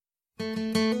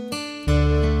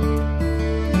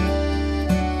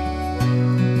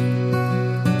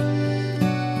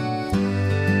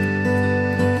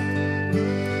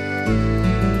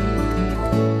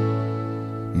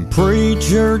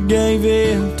sure gave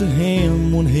it to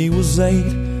him when he was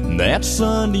 8. That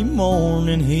Sunday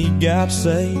morning he got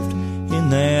saved in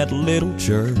that little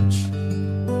church.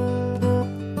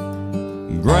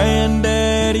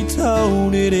 Granddaddy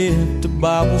told it at the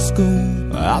Bible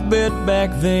school. I bet back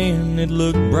then it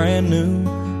looked brand new,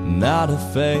 not a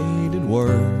faded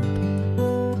word.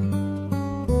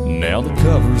 Now the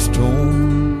cover's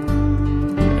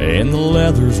torn and the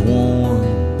leather's worn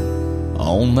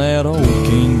on that old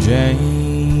King James.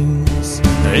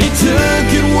 He took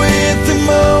it with him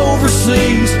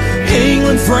overseas,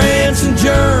 England, France, and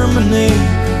Germany,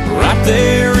 right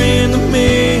there in the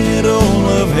middle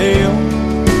of hell.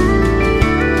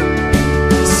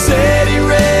 Said he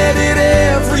read it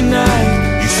every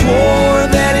night. He swore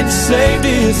that it saved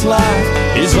his life.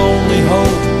 His only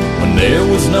hope when there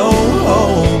was no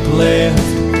hope left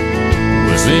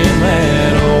was in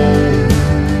that old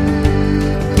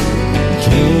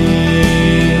King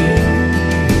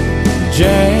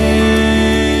James.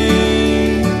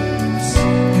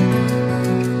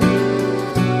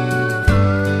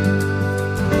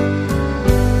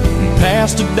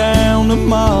 Passed it down to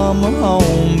Mama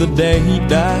on the day he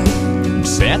died, and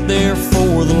sat there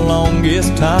for the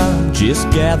longest time, just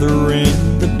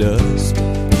gathering the dust.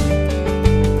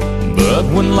 But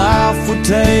when life would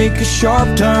take a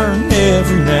sharp turn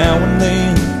every now and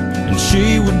then, and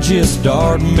she would just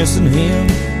start missing him,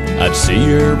 I'd see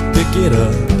her pick it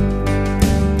up.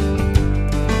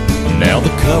 Now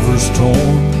the cover's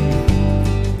torn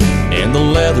and the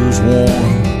leather's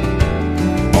worn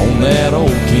on that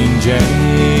old King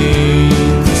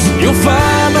James. You'll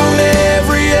find on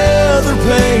every other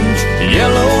page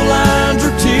yellow lines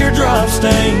or teardrop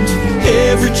stains,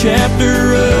 every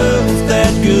chapter of that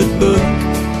good book.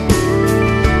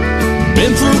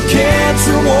 Been through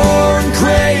cancer, war, and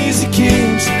crazy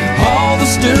kids, all the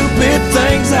stupid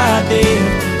things I did.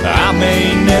 I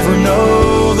may never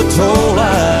know the toll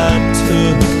I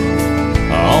took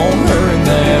on her in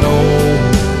that old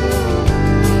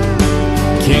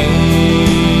King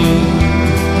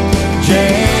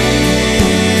James.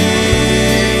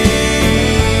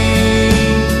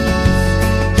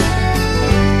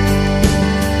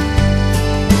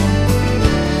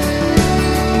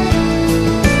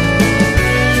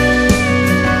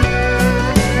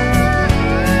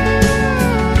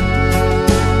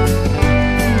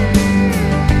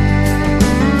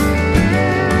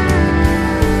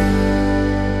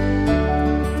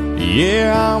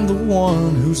 Yeah, I'm the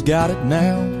one who's got it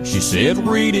now. She said,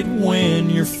 read it when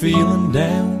you're feeling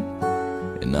down.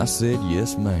 And I said,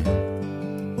 yes, ma'am.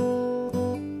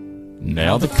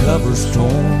 Now the cover's torn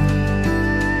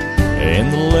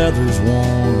and the leather's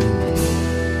worn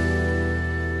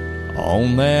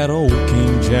on that old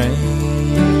King James.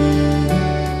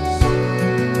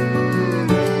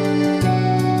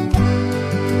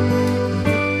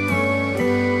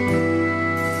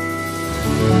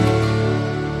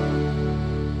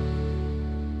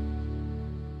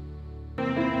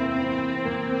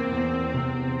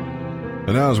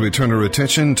 And now as we turn our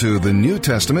attention to the New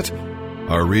Testament,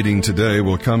 our reading today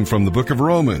will come from the book of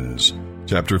Romans,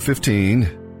 chapter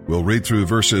 15. We'll read through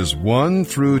verses 1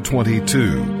 through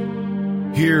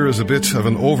 22. Here is a bit of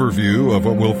an overview of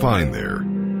what we'll find there.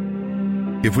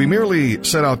 If we merely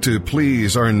set out to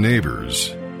please our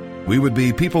neighbors, we would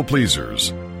be people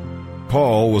pleasers.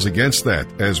 Paul was against that,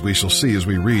 as we shall see as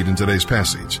we read in today's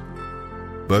passage.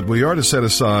 But we are to set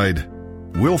aside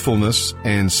willfulness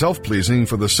and self-pleasing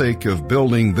for the sake of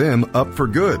building them up for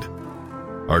good.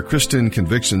 Our Christian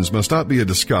convictions must not be a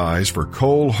disguise for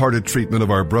cold-hearted treatment of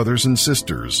our brothers and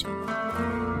sisters.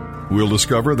 We'll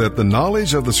discover that the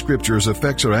knowledge of the Scriptures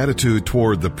affects our attitude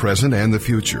toward the present and the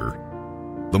future.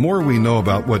 The more we know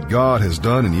about what God has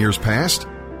done in years past,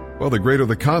 well, the greater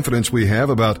the confidence we have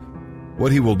about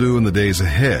what He will do in the days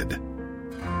ahead.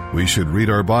 We should read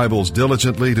our Bibles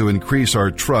diligently to increase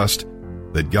our trust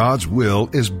that God's will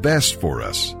is best for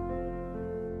us.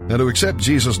 Now, to accept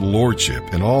Jesus'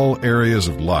 lordship in all areas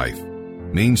of life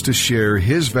means to share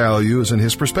His values and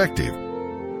His perspective.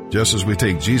 Just as we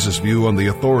take Jesus' view on the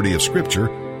authority of Scripture,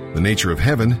 the nature of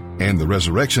heaven, and the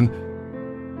resurrection,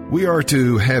 we are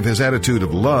to have His attitude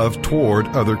of love toward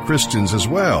other Christians as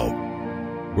well.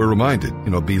 We're reminded,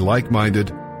 be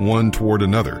like-minded one toward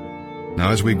another.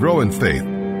 Now, as we grow in faith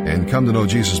and come to know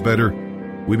Jesus better,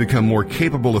 we become more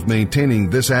capable of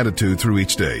maintaining this attitude through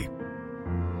each day.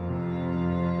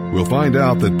 We'll find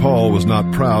out that Paul was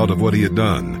not proud of what he had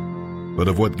done, but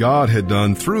of what God had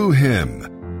done through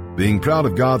him. Being proud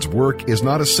of God's work is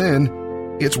not a sin,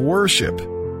 it's worship.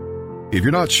 If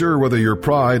you're not sure whether your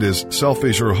pride is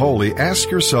selfish or holy, ask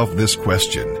yourself this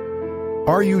question.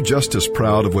 Are you just as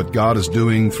proud of what God is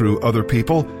doing through other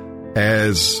people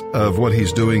as of what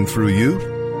He's doing through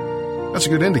you? That's a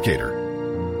good indicator.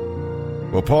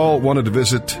 Well, Paul wanted to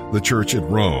visit the church at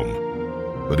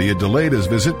Rome, but he had delayed his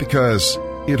visit because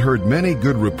he had heard many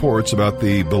good reports about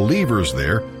the believers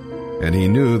there, and he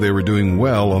knew they were doing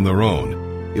well on their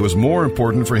own. It was more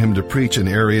important for him to preach in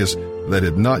areas that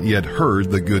had not yet heard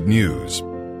the good news.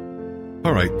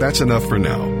 All right, that's enough for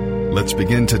now. Let's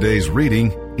begin today's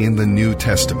reading in the New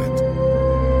Testament.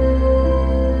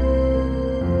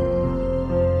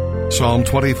 Psalm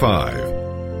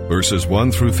 25, verses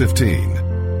 1 through 15,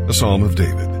 a psalm of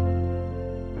David.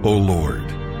 O Lord,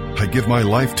 I give my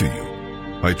life to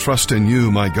you. I trust in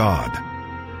you, my God.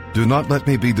 Do not let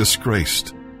me be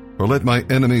disgraced, or let my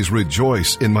enemies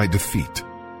rejoice in my defeat.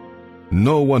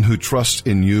 No one who trusts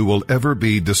in you will ever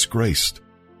be disgraced,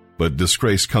 but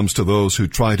disgrace comes to those who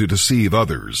try to deceive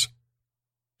others.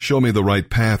 Show me the right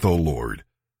path, O Lord.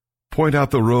 Point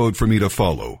out the road for me to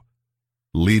follow.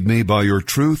 Lead me by your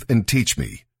truth and teach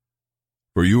me.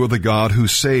 For you are the God who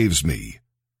saves me.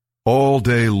 All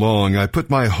day long I put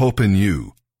my hope in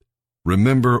you.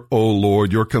 Remember, O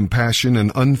Lord, your compassion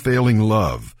and unfailing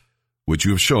love, which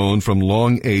you have shown from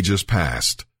long ages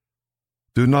past.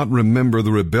 Do not remember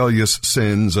the rebellious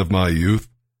sins of my youth.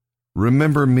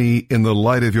 Remember me in the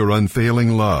light of your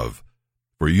unfailing love,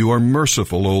 for you are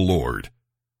merciful, O Lord.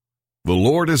 The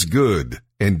Lord is good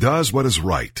and does what is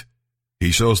right. He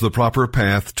shows the proper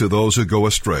path to those who go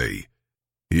astray.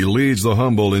 He leads the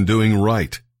humble in doing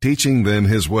right, teaching them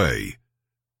his way.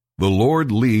 The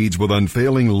Lord leads with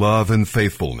unfailing love and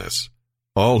faithfulness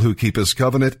all who keep his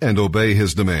covenant and obey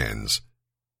his demands.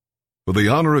 For the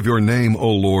honor of your name, O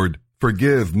Lord,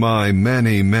 forgive my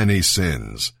many, many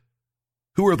sins.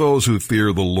 Who are those who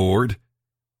fear the Lord?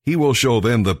 He will show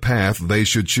them the path they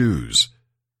should choose.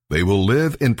 They will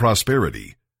live in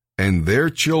prosperity, and their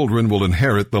children will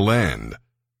inherit the land.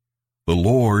 The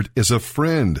Lord is a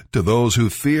friend to those who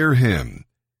fear him.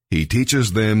 He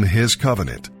teaches them his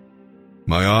covenant.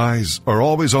 My eyes are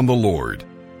always on the Lord,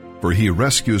 for he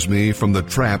rescues me from the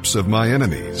traps of my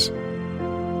enemies.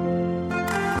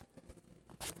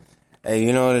 Hey,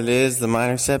 you know what it is? The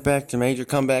minor setback to major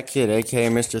comeback kid, a.k.a.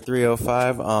 Mr.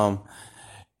 305.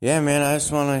 Yeah, man, I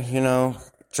just want to,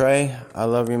 Trey, I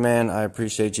love you, man. I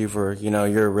appreciate you for,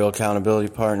 you're a real accountability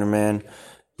partner, man.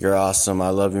 You're awesome.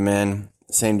 I love you, man.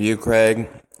 Same to you, Craig.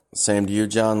 Same to you,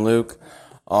 John Luke.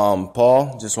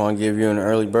 Paul, just want to give you an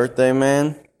early birthday,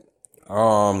 man.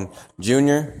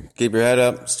 Junior, keep your head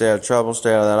up. Stay out of trouble.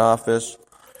 Stay out of that office.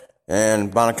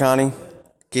 And Bonacani,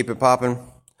 keep it popping.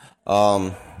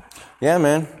 Yeah,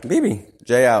 man. BB,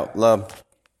 Jay out. Love.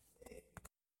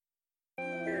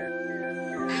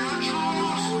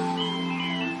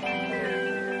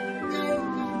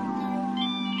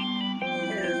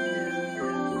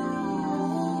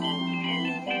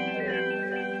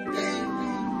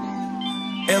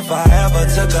 If I ever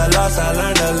took a loss, I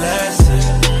learned a lesson.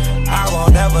 I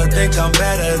won't ever think I'm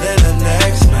better than the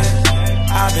next man.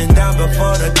 I've been down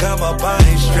before to come up, I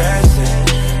ain't stressing.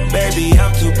 Baby,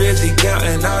 I'm too busy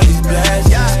counting all these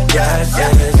blessings.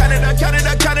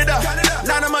 Count it up.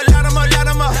 Line 'em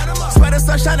up. Swear the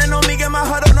sun shining on me, get my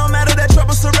heart up, no matter that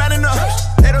trouble surrounding us.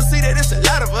 They don't see that it's a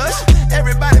lot of us.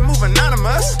 Everybody move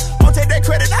anonymous. Won't take that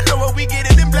credit, I know what we get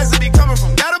it. Them blessings be coming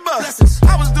from God above.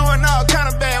 I was doing all kind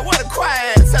of bad, what a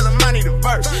quiet ass. Tell him I need a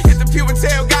verse. Hit the pew and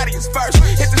tell Gotti is first.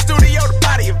 Hit the studio to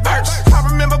body a verse. I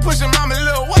remember pushing mama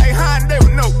Lil White Hyundai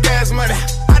with no gas money.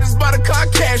 I just bought a car,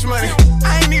 cash money.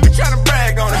 I ain't even trying to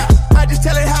brag on it. I just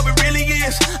tell it how it really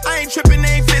is. I ain't tripping,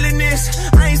 they ain't feeling this.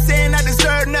 I ain't saying I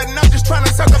deserve nothing, I'm just trying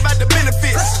to talk about the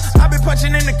benefits. I've been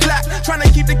punching in the clock, trying to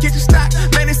keep the kitchen stocked.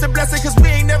 Man, it's a blessing cause we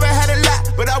ain't never had a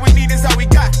lot, but all we need is all we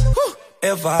got. Whew.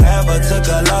 If I ever took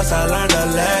a loss, I learned a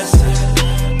lesson.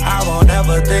 I won't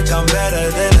ever think I'm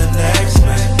better than the next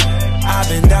man. I've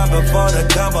been down before to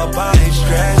come up, I ain't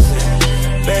stressing.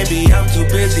 Baby, I'm too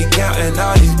busy counting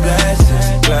all these blessings.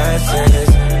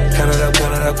 Count it up.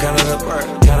 Count it up.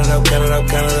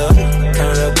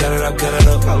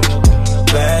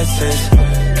 Blessings.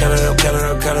 Count it up.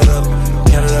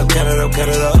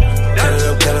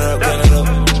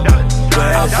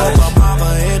 I put my mama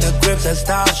in the grips and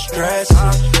stop stressing.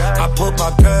 I put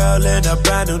my girl in a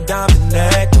brand new diamond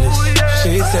necklace.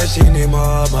 She said she need more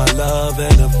of my love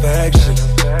and affection.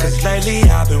 Cause lately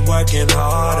I've been working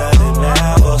harder than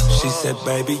ever. She said,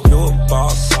 baby, you a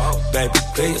boss. Baby,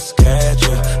 clear your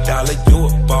schedule. Dollar, you a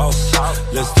boss.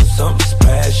 Let's do something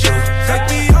special. Take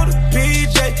me on the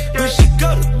PJ. We should go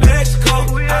to Mexico.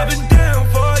 I've been down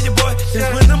for you, boy, since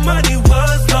when the money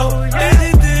was low.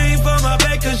 Anything for my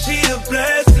back, cause she a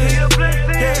blessing.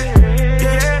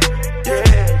 Yeah.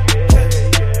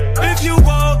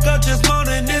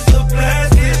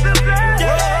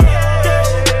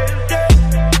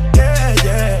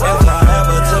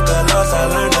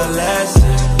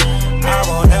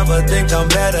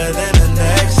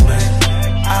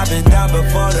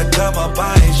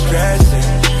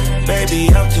 Baby,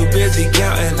 I'm too busy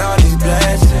counting all these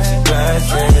blessings,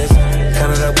 blessings.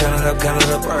 Count it up, count it up, count it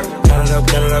up, count it up,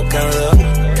 count it up, count it up,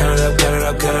 count it up, count it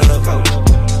up, count it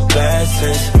up,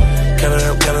 blessings. Count it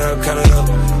up, count it up, count it up,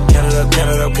 count it up,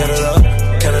 count it up, count it up,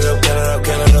 count it up, count it up,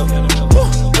 count it up.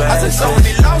 I took so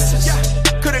many losses,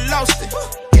 could've lost it.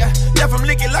 Yeah, left them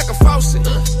leaking like a faucet,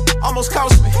 almost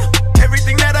cost me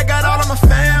everything that I got, all of my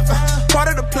fam. Part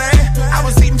of the plan, I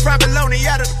was eating fried bologna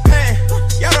out of the pan.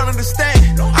 Y'all don't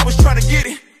understand, I was trying to get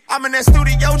it. I'm in that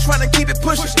studio trying to keep it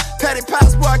pushing. Patty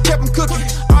pies, boy, I kept them cooking.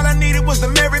 All I needed was the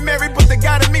Mary, but the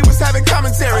God in me was having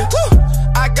commentary.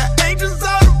 I got angels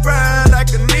all around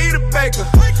like Anita Baker.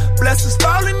 Blessings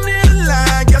falling in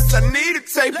line, guess I need a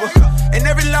taper. And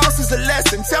every loss is a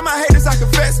lesson. Tell my haters I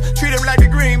confess. Treat them like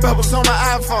the green bubbles on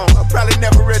my iPhone. I probably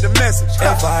never read the message.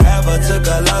 If I ever took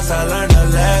a loss, I learned a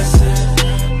lesson.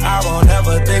 I won't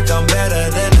ever think I'm better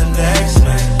than the next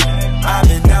man. I've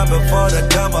been down before to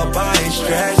come up, I ain't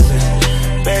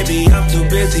stressing. Baby, I'm too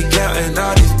busy counting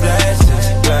all these blessings,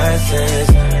 blessings.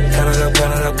 Count it up,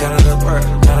 count it up, count it up, count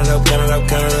it up, count it up,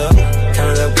 count it up,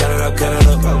 count it up, count it up, count it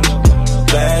up,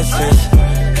 blessings.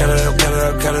 Count it up, count it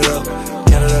up, count it up,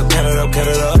 count it up, count it up, count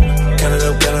it up, count it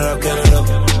up, count it up, count it up,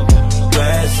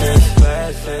 blessings,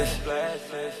 blessings,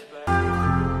 blessings.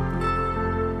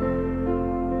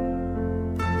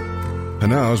 And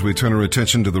now, as we turn our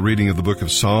attention to the reading of the book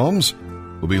of Psalms,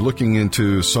 we'll be looking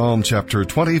into Psalm chapter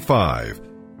 25,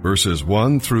 verses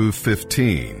 1 through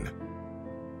 15.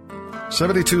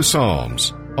 72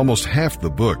 Psalms, almost half the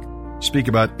book, speak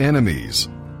about enemies.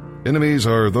 Enemies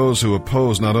are those who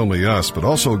oppose not only us, but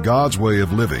also God's way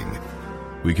of living.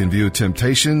 We can view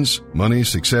temptations, money,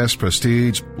 success,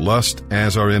 prestige, lust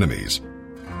as our enemies.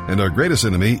 And our greatest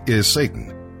enemy is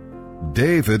Satan.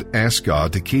 David asked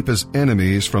God to keep his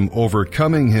enemies from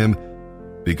overcoming him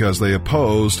because they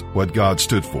opposed what God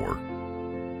stood for.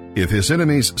 If his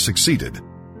enemies succeeded,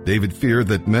 David feared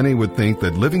that many would think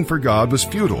that living for God was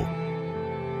futile.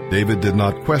 David did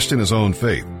not question his own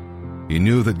faith. He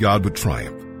knew that God would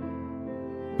triumph.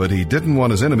 But he didn't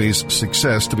want his enemies'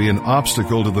 success to be an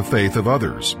obstacle to the faith of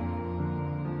others.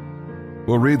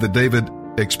 We'll read that David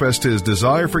expressed his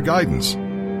desire for guidance.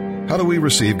 How do we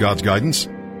receive God's guidance?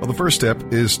 Well, the first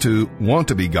step is to want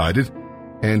to be guided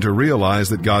and to realize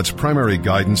that God's primary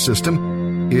guidance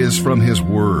system is from His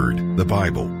Word, the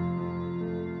Bible.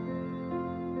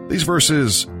 These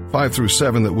verses 5 through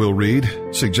 7 that we'll read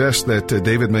suggest that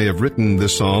David may have written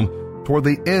this psalm toward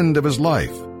the end of his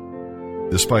life.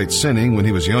 Despite sinning when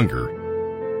he was younger,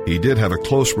 he did have a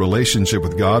close relationship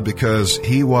with God because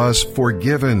he was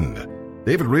forgiven.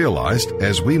 David realized,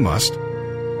 as we must,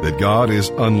 that God is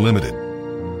unlimited.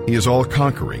 He is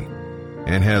all-conquering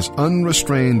and has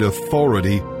unrestrained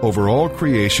authority over all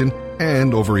creation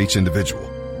and over each individual.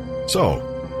 So,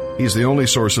 He's the only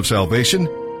source of salvation.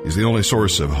 He's the only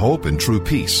source of hope and true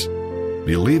peace.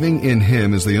 Believing in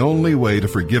Him is the only way to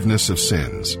forgiveness of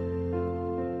sins.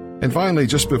 And finally,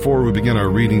 just before we begin our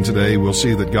reading today, we'll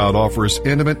see that God offers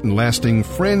intimate and lasting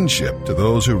friendship to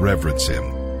those who reverence Him,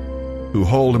 who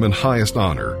hold Him in highest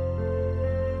honor.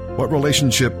 What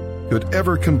relationship could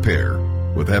ever compare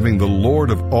with having the Lord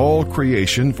of all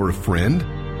creation for a friend?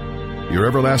 Your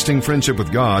everlasting friendship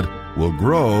with God will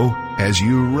grow as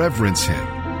you reverence Him.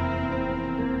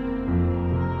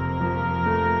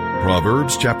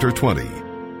 Proverbs chapter 20,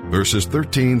 verses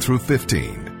 13 through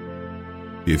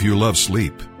 15. If you love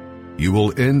sleep, you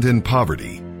will end in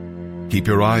poverty. Keep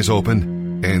your eyes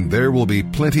open, and there will be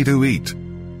plenty to eat.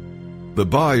 The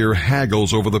buyer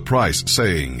haggles over the price,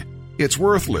 saying, "It's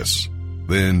worthless,"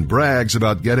 then brags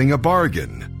about getting a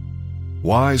bargain.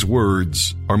 Wise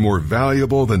words are more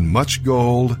valuable than much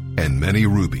gold and many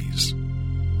rubies.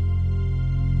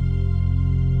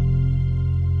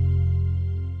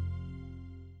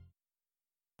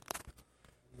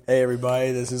 Hey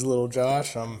everybody, this is Little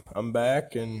Josh. I'm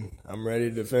back and I'm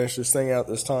ready to finish this thing out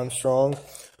this time strong.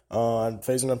 I'm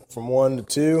phasing up from 1 to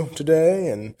 2 today,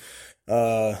 and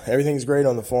everything's great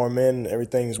on the farm, man.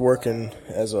 Everything's working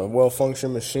as a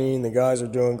well-functioned machine. The guys are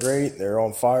doing great. They're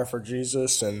on fire for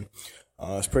Jesus, and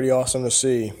it's pretty awesome to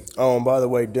see. Oh, and by the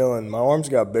way, Dylan, my arms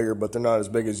got bigger, but they're not as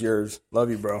big as yours. Love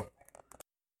you, bro.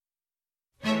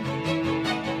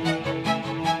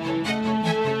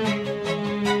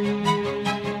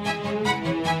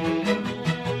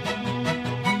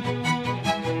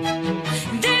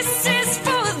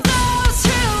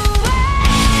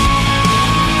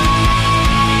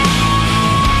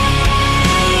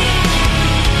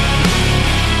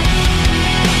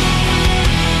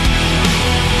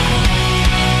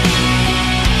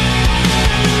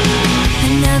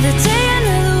 Another day,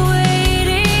 another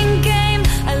waiting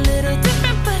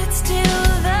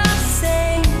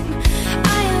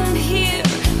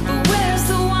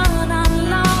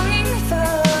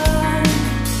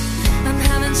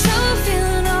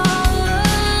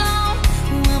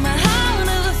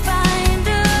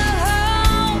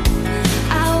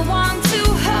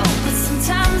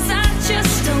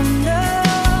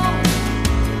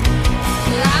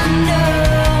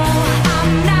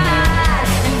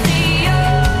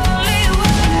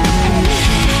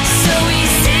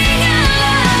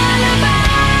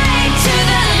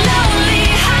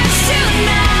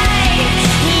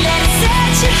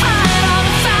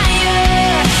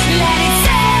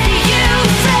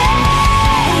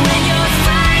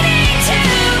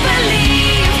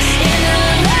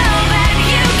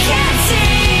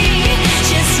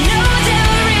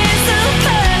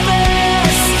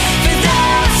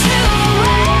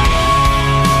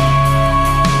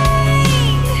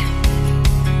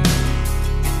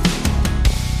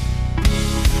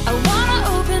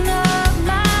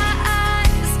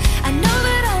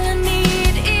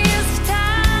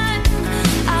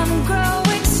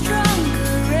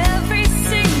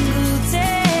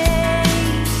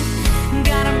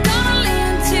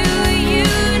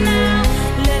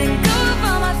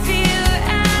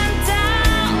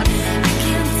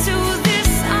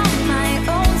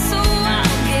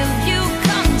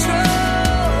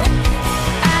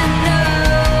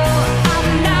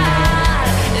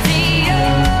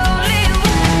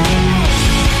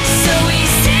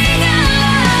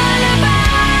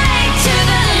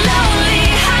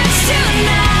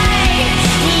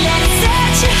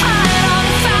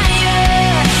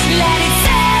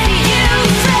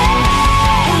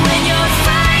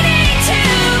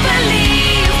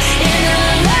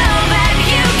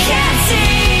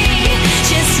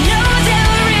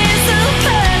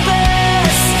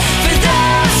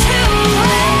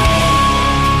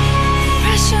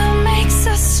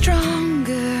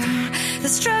The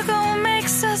struggle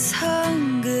makes us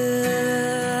hunger.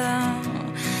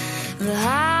 The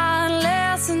hard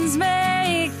lessons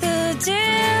make the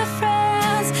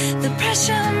difference. The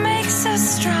pressure makes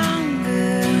us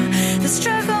stronger. The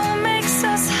struggle makes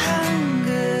us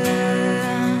hunger.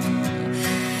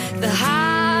 The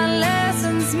hard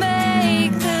lessons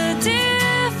make the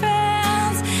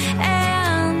difference,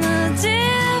 and the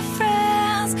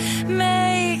difference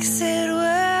makes it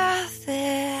worth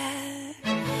it.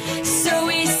 So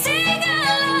we sing a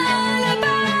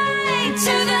lullaby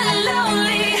to the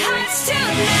lonely hearts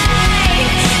tonight.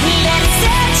 Let it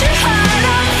set your heart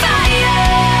on fire.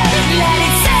 Let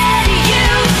it set you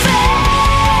free.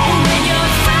 When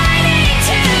you're fighting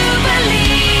to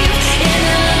believe in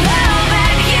a love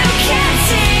that you can't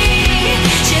see,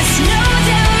 just know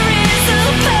there is a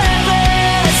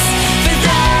purpose for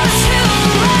those who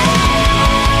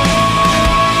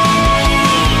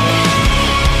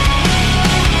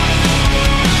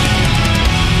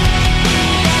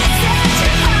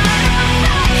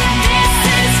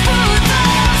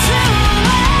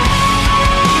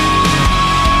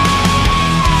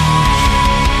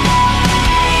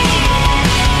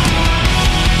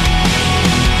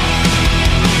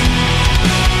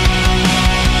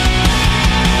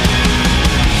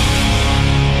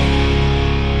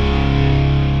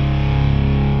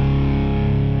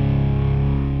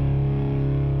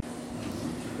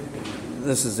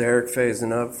This is Eric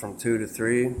phasing up from 2 to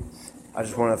 3. I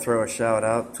just want to throw a shout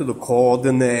out to the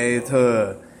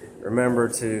coordinator. Remember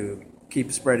to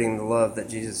keep spreading the love that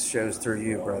Jesus shows through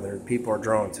you, brother. People are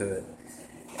drawn to it.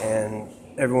 And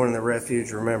everyone in the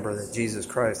refuge, remember that Jesus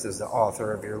Christ is the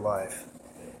author of your life.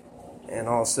 And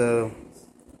also,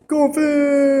 go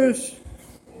fish!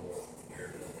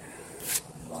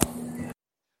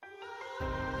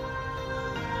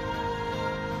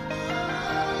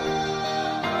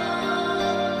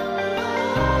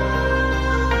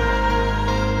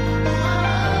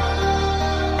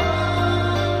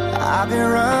 I've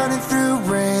been running through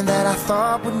rain that I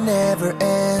thought would never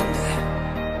end,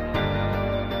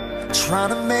 trying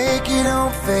to make it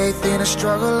on faith in a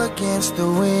struggle against the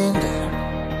wind.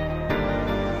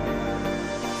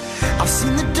 I've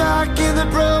seen the dark and the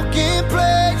broken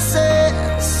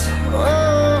places,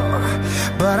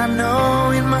 oh, but I know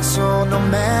in my soul, no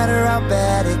matter how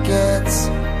bad it gets,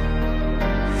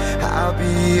 I'll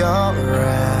be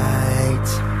alright.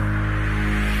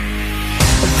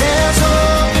 There's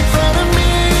hope in front of me.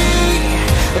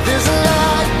 There's a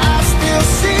light, I still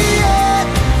see it.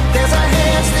 There's a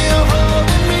hand still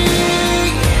holding me,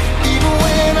 even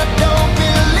when I don't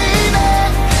believe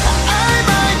it. I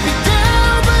might be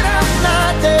down, but I'm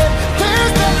not there.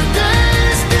 There's better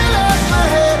days still at my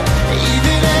head.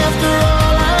 Even after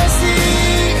all I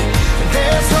see,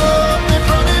 there's hope in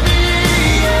front of me,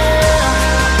 yeah.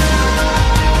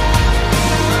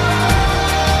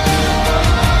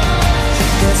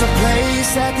 There's a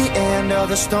place at the end of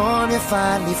the storm you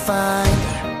finally find,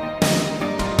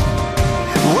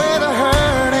 where the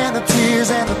hurt and the tears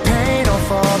and the pain all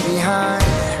fall behind.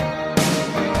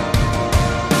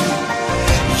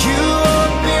 You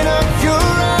open up your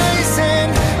eyes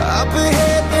and up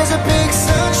ahead there's a big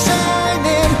sun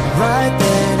shining. Right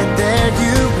then and there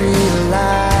you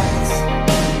realize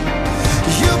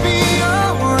you'll be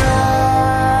alright.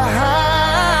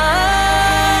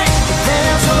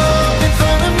 There's hope in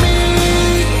front of me.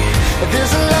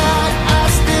 There's a light, I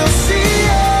still see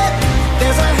it.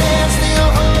 There's a hand still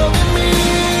holding me,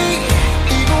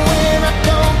 even when I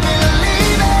don't believe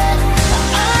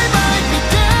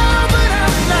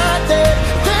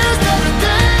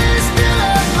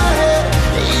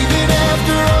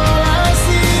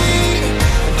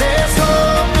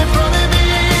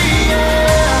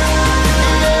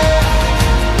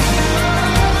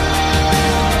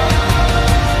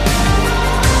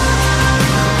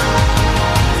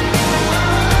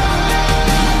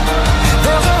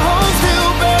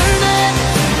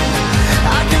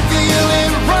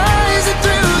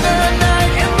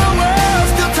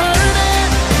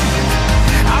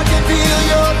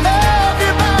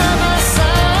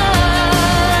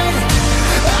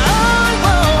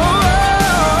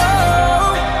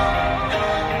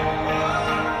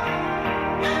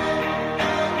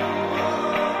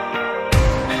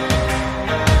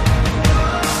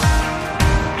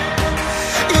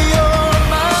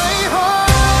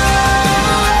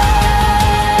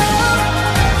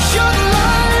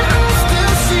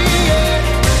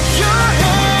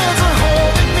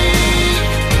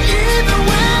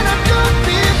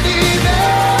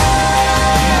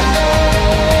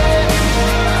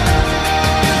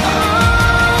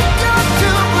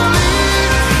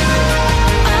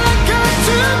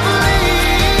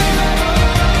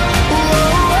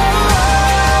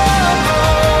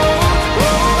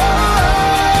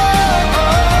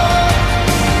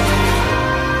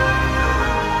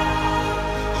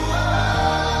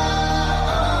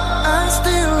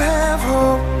still